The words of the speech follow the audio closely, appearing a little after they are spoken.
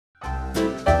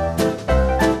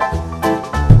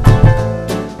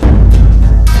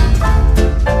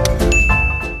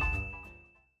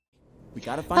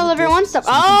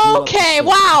Okay,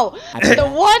 wow! The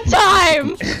one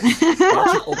time!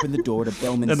 Open the door to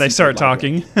Bellman's. And they start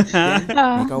talking. Then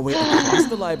make our way across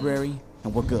the library,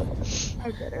 and we're good.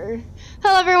 I better.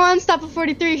 Hello everyone,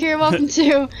 Stopper43 here, welcome to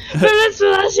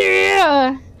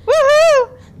Woohoo!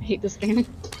 I hate this game.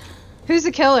 Who's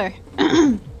the killer?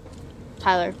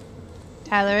 Tyler.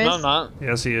 Tyler is? No, I'm not.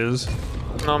 Yes, he is.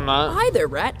 No, I'm not. Hi there,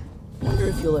 Rat. Wonder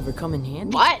if you'll ever come in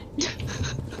handy. What?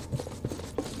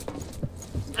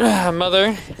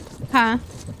 Mother, Huh?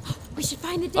 We should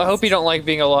find the disc. I hope you don't like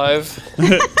being alive.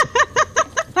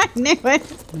 I knew it.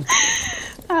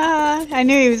 I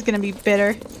knew he was gonna be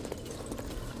bitter.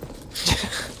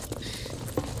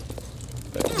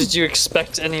 Did you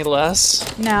expect any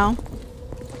less? No.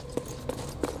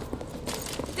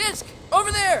 Disc!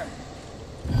 Over there!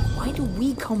 Why do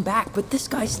we come back, but this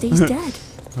guy stays dead?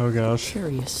 Oh gosh.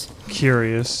 Curious.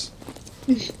 Curious.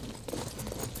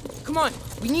 Come on,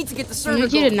 we need to get the I server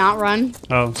need you going. to not run.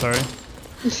 Oh, sorry.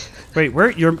 Wait,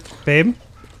 where? You're... Babe?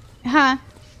 Huh?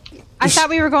 I thought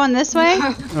we were going this way.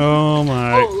 Oh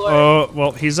my. Oh,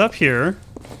 well, he's up here.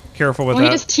 Careful with Well, he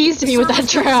that. just teased me with that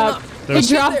trap. He There's-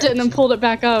 dropped it and then pulled it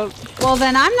back up. Well,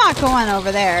 then I'm not going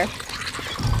over there.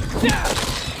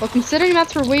 Well, considering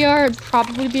that's where we are, it'd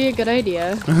probably be a good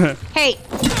idea. Hey,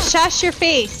 shush your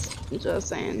face. I'm just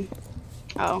saying.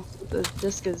 Oh, the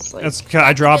disc is like.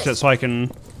 I dropped it so I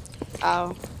can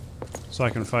Oh.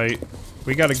 fight.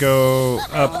 We gotta go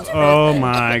up. Oh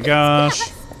my gosh.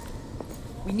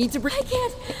 We need to breathe. I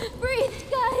can't breathe,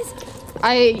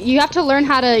 guys. You have to learn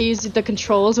how to use the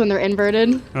controls when they're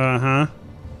inverted. Uh-huh.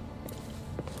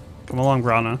 Come along,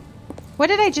 Brana. What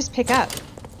did I just pick up?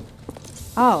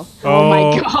 Oh. Oh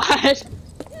my god.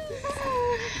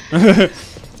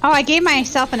 Oh, I gave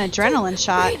myself an adrenaline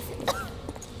shot.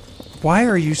 Why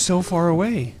are you so far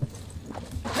away?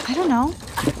 I don't know.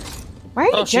 Why are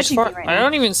you Oh, she's judging far. me right I now?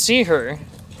 don't even see her.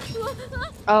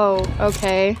 Oh,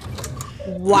 okay.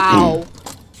 Wow.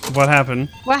 What happened?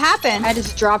 What happened? I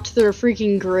just dropped through a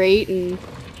freaking grate and.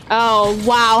 Oh,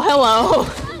 wow, hello.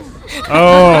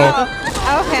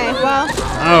 Oh. Okay, well,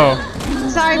 Oh.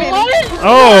 sorry, baby.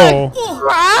 Oh.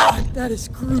 That is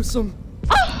gruesome.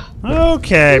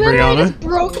 Okay, Literally Brianna. just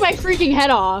broke my freaking head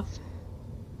off.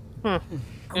 Are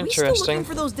we still Interesting. looking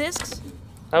for those discs?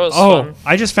 That was Oh, fun.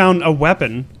 I just found a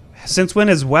weapon. Since when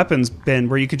has weapons been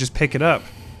where you could just pick it up?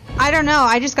 I don't know.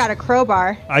 I just got a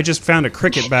crowbar. I just found a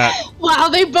cricket bat. Wow,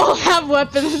 they both have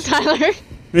weapons, Tyler.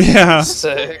 Yeah.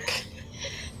 Sick.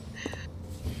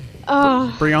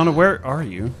 Oh, Brianna, where are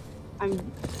you? I'm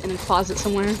in a closet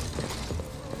somewhere.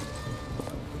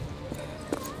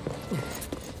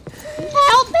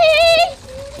 Help me!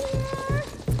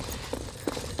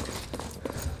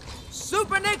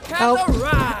 Super Nick has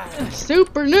arrived!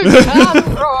 Super Nick has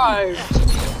arrived!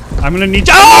 I'm gonna need.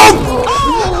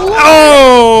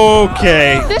 Oh!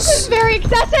 Okay. This is very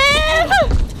excessive!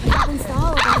 Happens to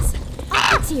all of us.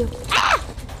 It's you.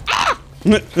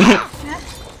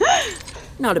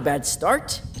 Not a bad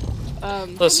start.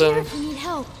 Listen, If you need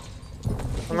help.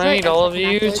 I'm gonna need all of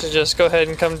you to just go ahead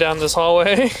and come down this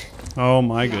hallway. Oh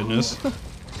my goodness.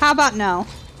 How about no?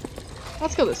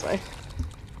 Let's go this way.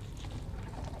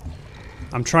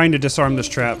 I'm trying to disarm this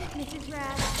trap. Mrs.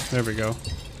 Rat. There we go.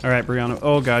 All right, Brianna.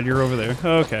 Oh God, you're over there.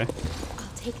 Okay. I'll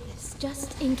take this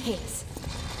just in case.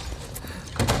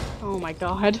 Oh my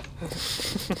god.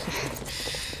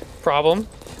 Problem.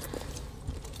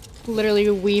 Literally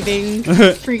weaving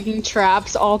freaking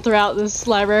traps all throughout this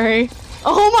library.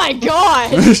 Oh my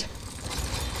god!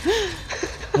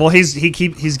 Well, he's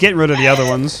getting rid of the other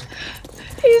ones.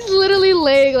 He's literally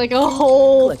laying like a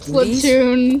whole Collecting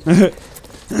these? platoon.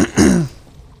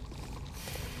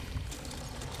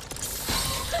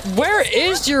 Where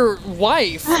is your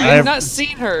wife? I've not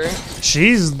seen her.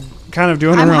 She's kind of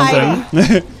doing I'm her own hiding.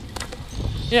 thing.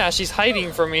 Yeah, she's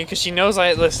hiding from me because she knows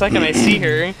the second I see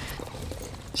her,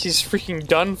 she's freaking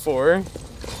done for.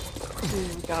 Oh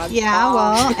my god. Yeah,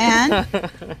 well, and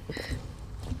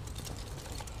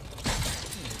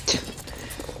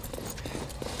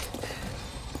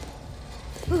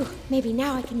Ooh, maybe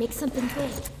now I can make something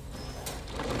big.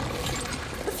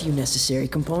 A few necessary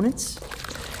components.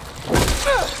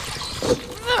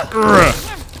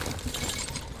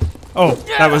 Oh,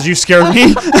 that was you scared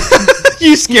me.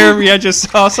 You scared me. I just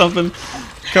saw something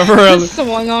come around. Just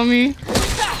swung on me.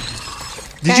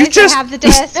 Did guys, you just? I have the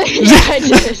disc. Yeah, I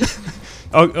did.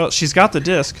 Oh, she's got the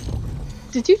disc.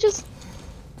 Did you just?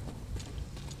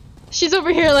 She's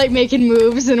over here like making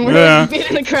moves and we're Yeah. like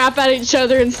beating the crap out of each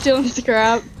other and stealing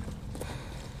scrap.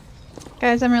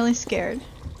 Guys, I'm really scared.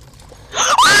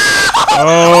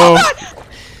 Oh.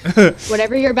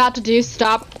 Whatever you're about to do,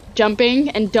 stop jumping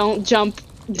and don't jump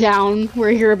down where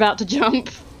you're about to jump.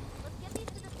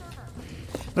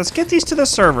 Let's get these to the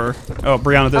server. Oh,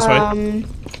 Brianna, this way.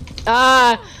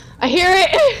 I hear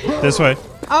it. This way.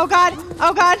 Oh god!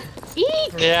 Oh god!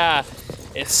 Eek. Yeah.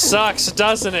 It sucks,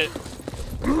 doesn't it?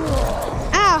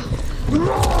 Ow!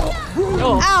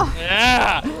 Oh. Ow!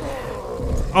 Yeah.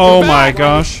 Oh my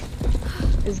gosh.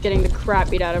 Is getting the crap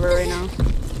beat out of her right now.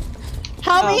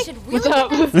 Help me! What's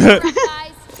up?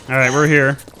 All right, we're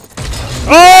here.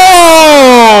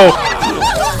 Oh!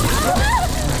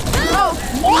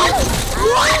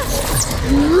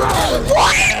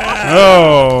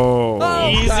 Oh.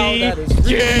 Easy.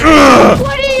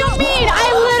 What do you mean?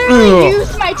 I literally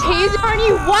used my taser on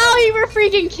you while you were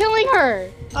freaking killing her.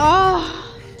 Oh.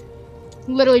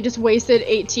 Literally just wasted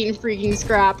 18 freaking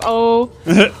scrap. Oh.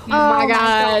 My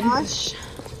god. Gosh.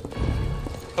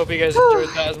 Hope you guys enjoyed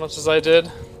that as much as I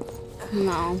did.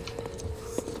 No.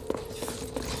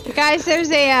 Guys, there's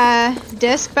a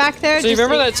disc back there. So you just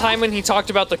remember so that time when he talked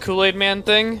about the Kool-Aid Man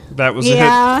thing? That was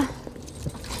Yeah.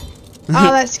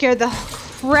 Oh, that scared the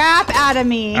crap out of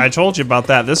me. it. I told you about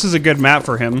that. This is a good map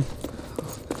for him.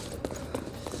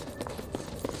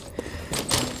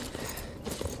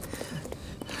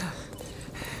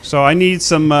 So I need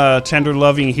some tender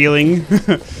loving healing.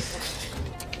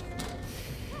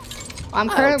 I'm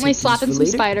currently take these slapping for some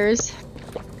later. spiders.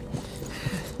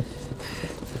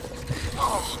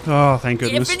 Oh, thank If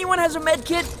goodness. anyone has a med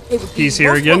kit, it would be He's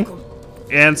here most again. welcome.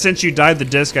 And since you died, the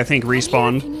disc I think If you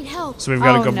respawned. need help. So we've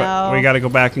got to Oh, go back. no. We got to go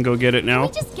back and go get it Can now.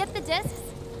 we just get the discs?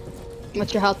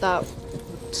 What's your health up?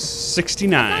 Got you.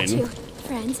 69,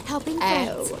 Friends helping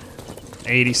friends. Ow.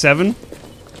 87,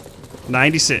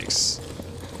 96,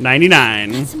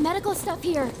 99. Some medical stuff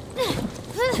here.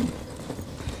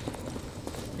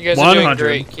 You guys are doing 100.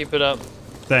 great. Keep it up.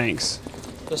 Thanks.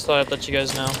 Just thought I'd let you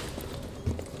guys know.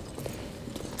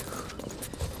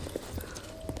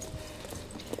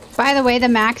 By the way, the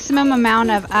maximum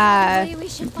amount of Maybe we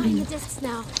should find the discs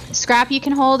now. scrap you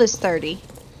can hold is 30.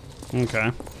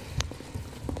 Okay.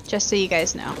 Just so you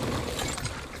guys know.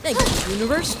 Thank you,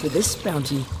 universe, for this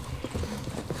bounty.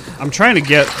 I'm trying to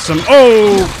get some.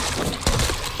 Oh!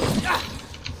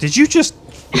 Did you just?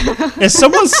 Is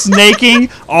someone snaking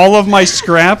all of my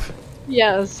scrap?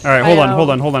 Yes. All right, I hold on, know. hold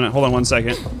on, hold on, hold on 1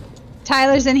 second.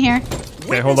 Tyler's in here.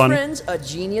 Okay, hold on. Friends, a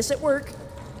genius at work.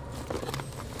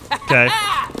 Okay.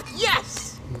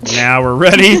 Yes! Now we're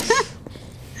ready.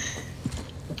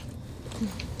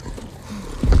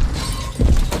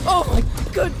 Oh my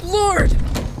good lord!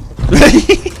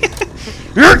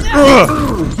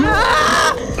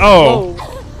 Oh.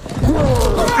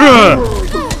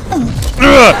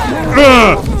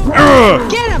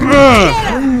 Get him!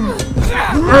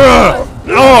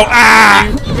 Oh, ah!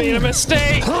 You made a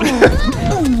mistake.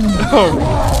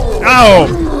 Oh. Ow.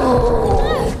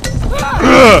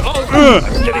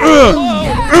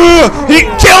 He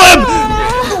kill him!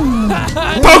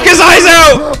 Poke his eyes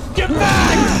out! Get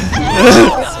back!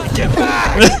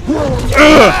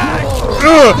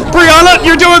 Brianna,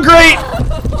 you're doing great!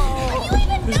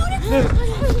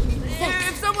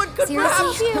 If someone could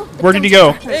Seriously? Where did he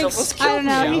go? Thanks. I don't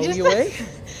know. Are you away?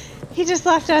 He just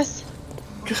left us.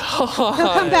 He'll come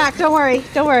God. back. Don't worry.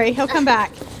 Don't worry. He'll come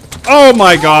back. Oh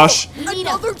my gosh.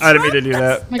 Another I didn't mean to do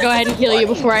that. I'm gonna go ahead and heal you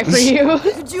before I free you.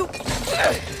 Did you?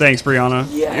 Thanks, Brianna.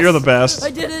 Yes. You're the best.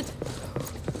 I did it.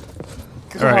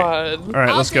 All right. God. All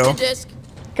right, let's go. Disc.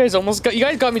 You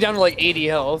guys got me down to like 80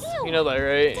 health. You know that,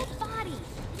 right? Body.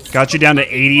 Got you down to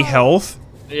 80 health.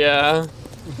 Yeah.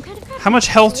 How much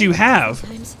health do you have?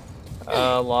 Sometimes.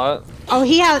 A lot. Oh,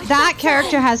 he has. That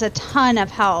character has a ton of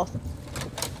health.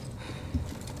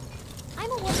 I'm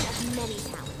a woman of many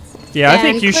talents. Yeah, I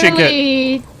think you should get.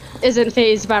 clearly isn't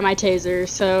phased by my taser,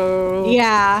 so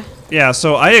Yeah. Yeah,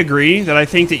 so I agree that I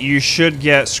think that you should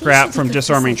get scrap from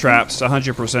disarming traps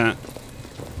 100%.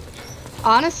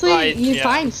 honestly, you yeah.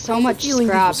 find so much feeling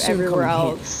scrap people soon everywhere come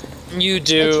here. else. You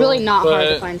do. It's really not hard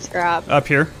to but find scrap. Up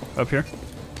here. Up here.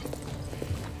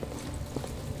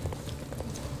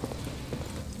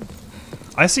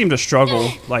 I seem to struggle,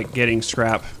 like, getting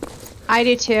scrap. I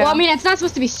do too. Well, I mean, it's not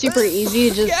supposed to be super easy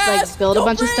to just like build a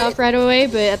bunch of stuff right away,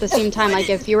 but at the same time, like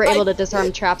if you were able to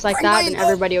disarm traps like that, then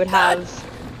everybody would have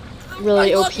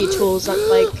really OP tools at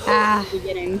like the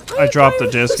beginning. I dropped the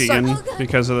disc again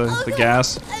because of the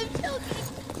gas.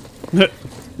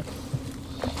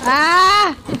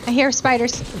 Ah! I hear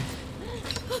spiders.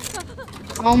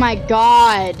 Oh my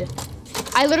god!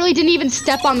 I literally didn't even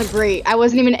step on the grate. I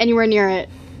wasn't even anywhere near it.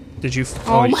 Did you?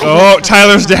 Oh my oh,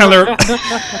 Tyler's down there.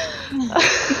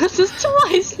 This is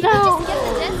twice now.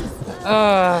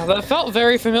 that felt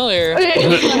very familiar.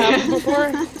 Has that happened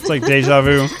before? It's like deja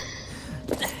vu.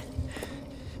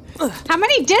 How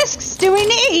many discs do we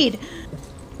need?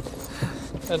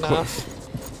 Enough.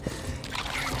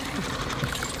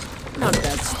 Not a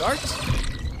bad start.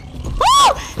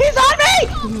 Oh! He's on me!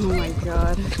 Oh my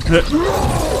god.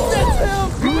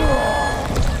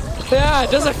 Yeah,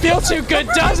 it doesn't feel too good,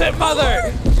 does it,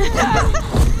 mother?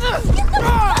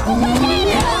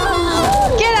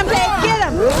 Get him, babe! Get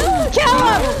him! Kill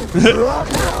him!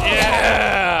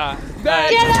 Yeah!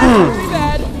 Get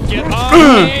him! Get off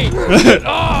me! Get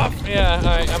off! Yeah,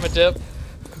 alright, I'm a dip.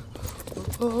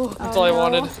 That's all I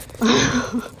wanted.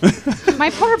 My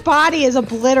poor body is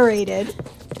obliterated.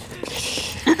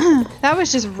 That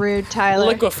was just rude, Tyler.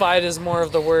 Liquefied is more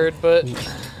of the word, but...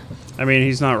 I mean,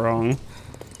 he's not wrong.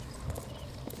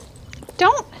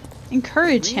 Don't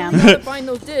encourage him. Gotta find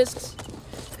those discs.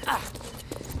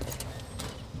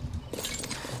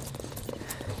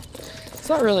 It's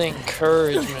not really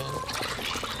encouragement.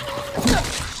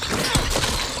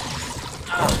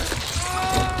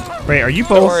 Wait, are you Don't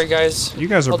both? worry, guys. You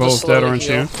guys are I'll just both dead, slowly aren't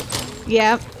heal. you?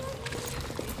 Yep.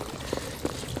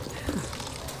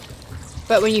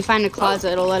 But when you find a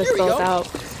closet, it'll let us both out.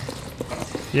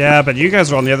 Yeah, but you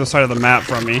guys are on the other side of the map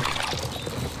from me.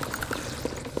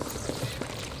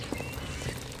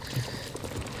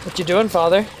 What you doing,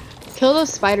 father? Kill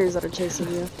those spiders that are chasing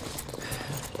you.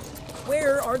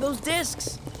 Where are those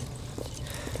discs?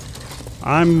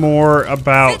 I'm more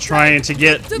about trying to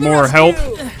get more help.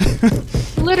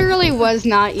 Literally was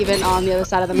not even on the other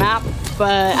side of the map,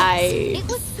 but It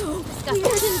was so weird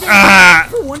and Ah!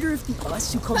 I wonder if the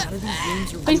us who come out of these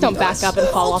rooms are please don't really back us. up and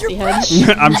fall off the edge.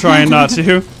 I'm trying not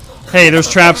to. Hey, there's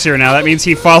traps here now. That means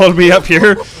he followed me up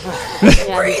here.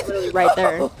 Yeah, he's literally right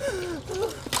there.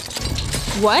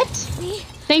 What?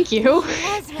 Thank you.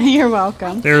 You're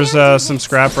welcome. There's some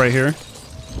scrap right here.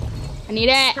 I need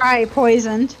it. Try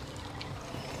poisoned.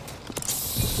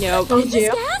 Nope. Told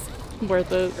you.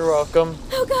 Worth it. You're welcome.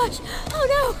 Oh gosh. Oh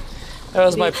no. That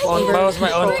was my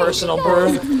own personal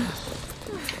brew.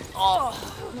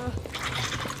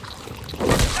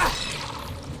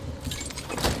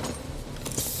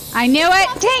 I knew it!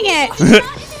 Dang it!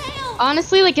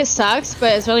 Honestly, like, it sucks,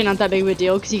 but it's really not that big of a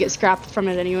deal because you get scrapped from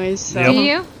it anyways. So. Yep. Do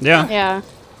you? Yeah. Yeah.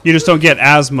 You just don't get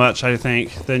as much, I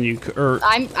think, than you could. Or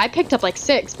I picked up like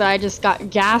 6, but I just got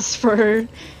gassed for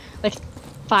like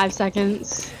 5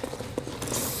 seconds.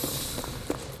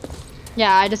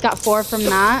 Yeah, I just got 4 from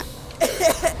that.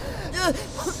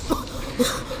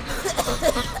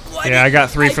 yeah, I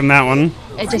got 3 from that one.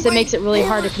 It makes it really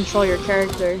hard to control your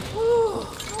character.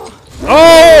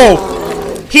 Oh!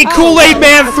 He Kool-Aid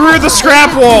Man through the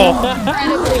scrap wall.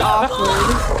 Incredibly awkward.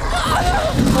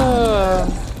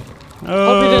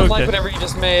 Hope you didn't like Okay. whatever you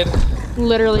just made.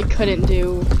 Literally couldn't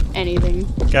do anything.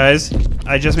 Guys,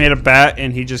 I just made a bat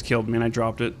and he just killed me and I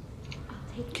dropped it.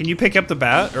 Can you pick up the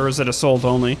bat or is it assault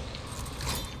only?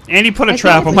 And he put a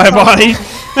trap on my body.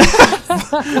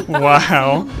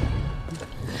 Wow.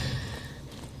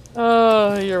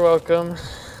 Oh, you're welcome.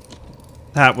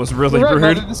 That was really You're right,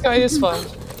 rude. Mother, this guy is fun.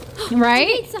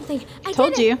 Right? Made something. I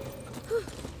Told did it. you.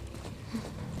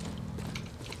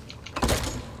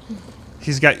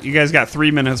 You guys got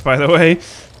 3 minutes, by the way.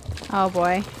 Oh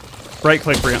boy. Right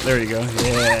click, Brianna. There you go.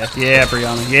 Yeah, yeah,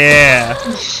 Brianna. Yeah.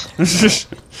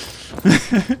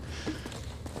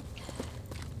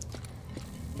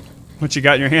 What you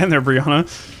got in your hand there, Brianna?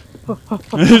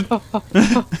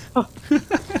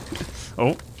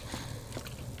 Oh.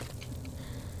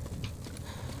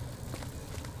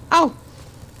 Oh!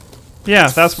 Yeah,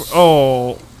 that's.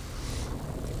 Oh.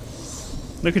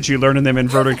 Look at you learning them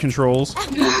inverted controls.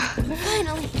 Finally. Here,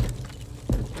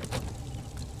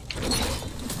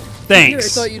 I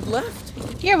Thanks. thought you'd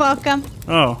left. You're welcome.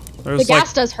 Oh, The there's like.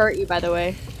 gas does hurt you, by the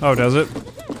way. Oh, does it?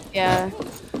 Yeah.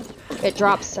 It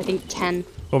drops, I think, 10.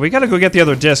 Well, we gotta go get the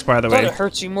other disc, by the Thought way. it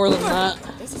hurts you more than that.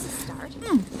 This is a start.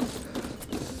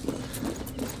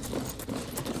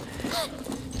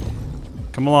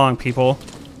 Come along, people.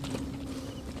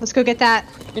 Let's go get that.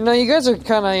 You know, you guys are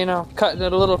kind of, cutting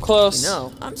it a little close.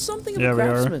 No, I'm something of Yeah, a we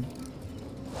are. craftsman.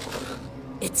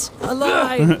 It's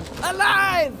alive!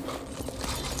 Alive!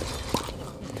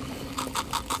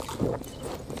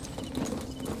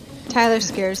 Tyler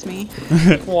scares me.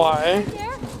 Why?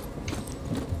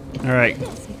 All right,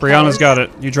 Brianna's got it.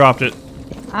 You dropped it.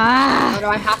 Ah! Or do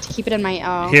I have to keep it in my...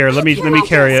 Oh. Here, let me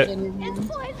carry it.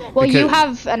 Well, you Because-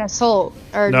 have an assault.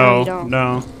 Or no, No, you don't.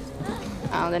 no.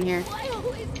 Oh, then here.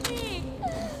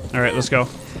 All right, let's go.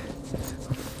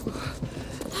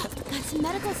 Got some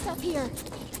medical stuff here.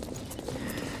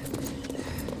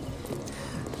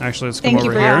 Actually, let's come Thank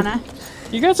you, over here. Brianna.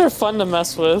 You guys are fun to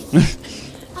mess with.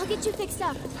 I'll get you fixed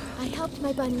up. I helped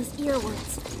my bunny's ear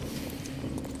once.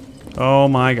 Oh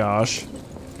my gosh.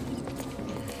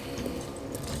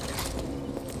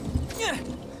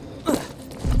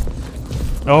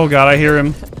 Oh god, I hear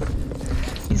him.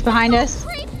 He's behind us.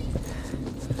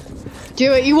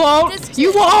 Do it. You won't.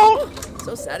 You won't.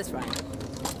 So satisfying.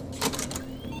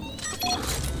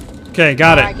 Okay,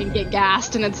 got I it. can get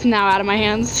gassed and it's now out of my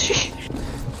hands.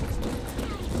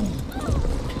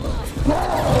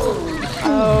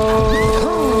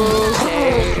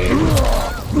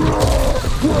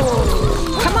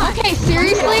 Come on. Okay,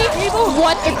 seriously?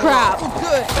 What the crap?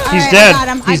 He's Alright, dead. I got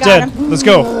him, He's I got dead. him. Let's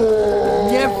go.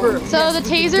 Never. So the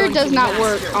taser does not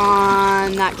work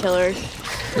on that killer.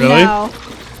 Really? No.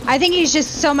 I think he's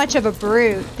just so much of a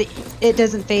brute that it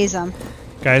doesn't phase him.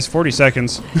 Guys, 40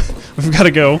 seconds. We've got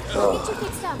to go.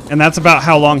 Fixed up. And that's about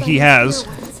how long he has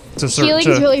to Healing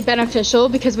is really beneficial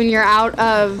because when you're out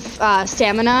of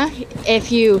stamina,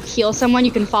 if you heal someone,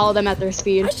 you can follow them at their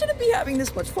speed. I shouldn't be having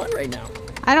this much fun right now.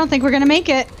 I don't think we're gonna make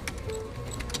it.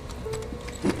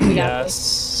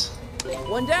 Yes.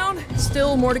 One down,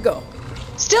 still more to go.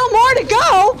 Still more to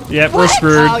go. Yep, we're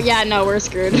screwed. Oh yeah, no, we're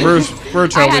screwed. We're I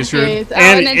totally had screwed. faith. Oh,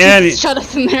 and then she shut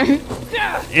us in there.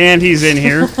 And he's in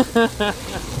here.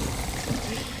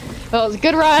 Well, it was a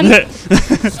good run.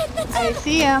 I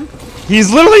see him.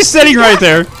 He's literally sitting right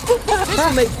there. This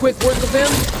will make quick work of him.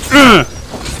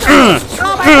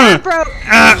 Oh my god, bro.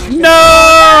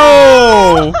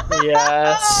 No!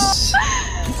 Yes.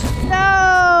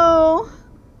 No.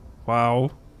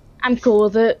 Wow. I'm cool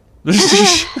with it.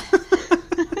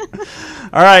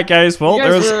 All right, guys. Well, You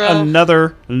guys there's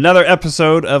were, another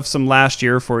episode of some last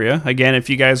year for you. Again, if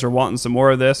you guys are wanting some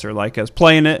more of this or like us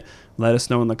playing it, let us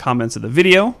know in the comments of the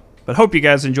video. But hope you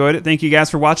guys enjoyed it. Thank you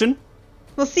guys for watching.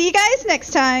 We'll see you guys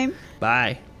next time.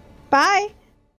 Bye. Bye.